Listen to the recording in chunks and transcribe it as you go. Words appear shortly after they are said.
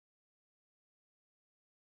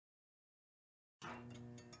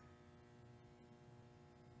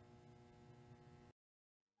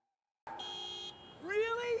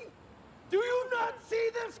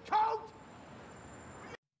this coat?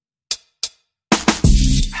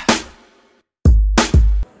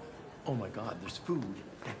 Oh my God, there's food.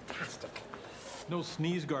 Fantastic. No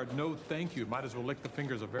sneeze guard, no thank you. Might as well lick the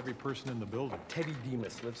fingers of every person in the building. Teddy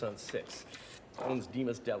Demas lives on 6. Owns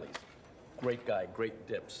Demas Delis. Great guy, great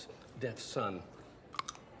dips. Deaf son.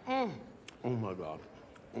 Oh my God.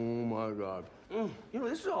 Oh my God. You know,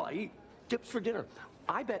 this is all I eat. Dips for dinner.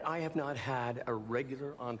 I bet I have not had a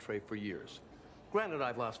regular entree for years. Granted,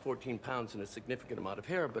 I've lost 14 pounds and a significant amount of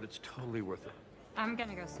hair, but it's totally worth it. I'm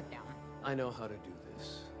gonna go sit down. I know how to do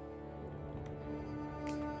this.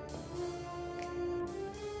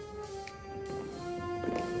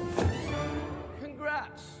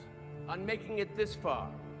 Congrats on making it this far.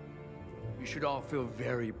 You should all feel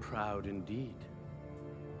very proud indeed.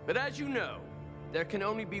 But as you know, there can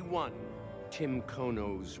only be one Tim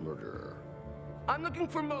Kono's murderer. I'm looking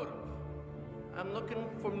for motive. I'm looking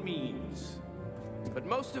for means. But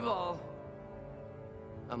most of all,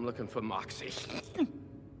 I'm looking for moxie.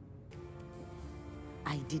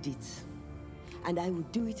 I did it. And I will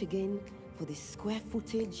do it again for the square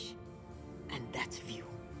footage and that view.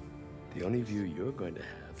 The only view you're going to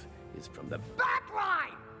have is from the back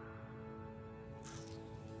line!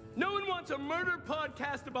 No one wants a murder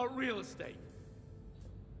podcast about real estate.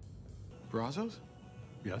 Brazos?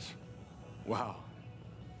 Yes? Wow.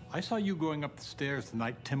 I saw you going up the stairs the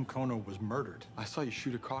night Tim Kono was murdered. I saw you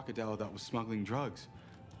shoot a crocodile that was smuggling drugs.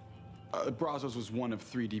 Brazos was one of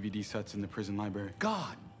 3 DVD sets in the prison library.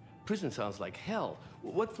 God, prison sounds like hell.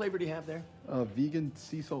 What flavor do you have there? Vegan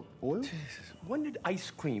sea salt oil? Jesus, when did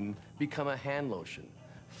ice cream become a hand lotion?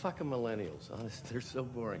 Fucking millennials, honest, they're so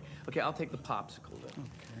boring. Okay, I'll take the popsicle then.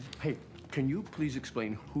 Okay. Hey, can you please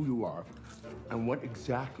explain who you are and what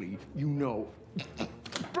exactly you know?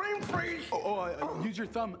 Brain freeze! Use your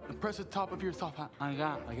thumb. Press the top of your thumb. I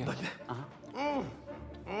got it.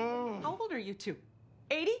 How old are you two?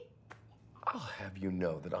 80? I'll have you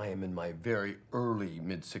know that I am in my very early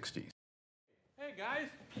mid-60s. Hey guys,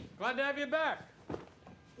 glad to have you back.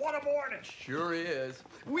 What a morning! Sure is.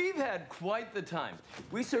 We've had quite the time.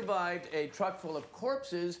 We survived a truck full of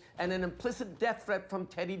corpses and an implicit death threat from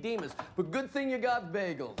Teddy Demas. But good thing you got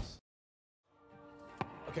bagels.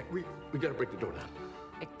 Okay, we gotta break the door down.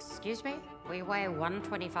 Excuse me? We weigh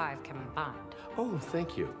 125 combined. Oh,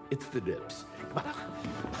 thank you. It's the dips.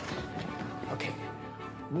 Okay,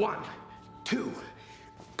 1, 2,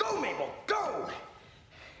 go, Mabel, go!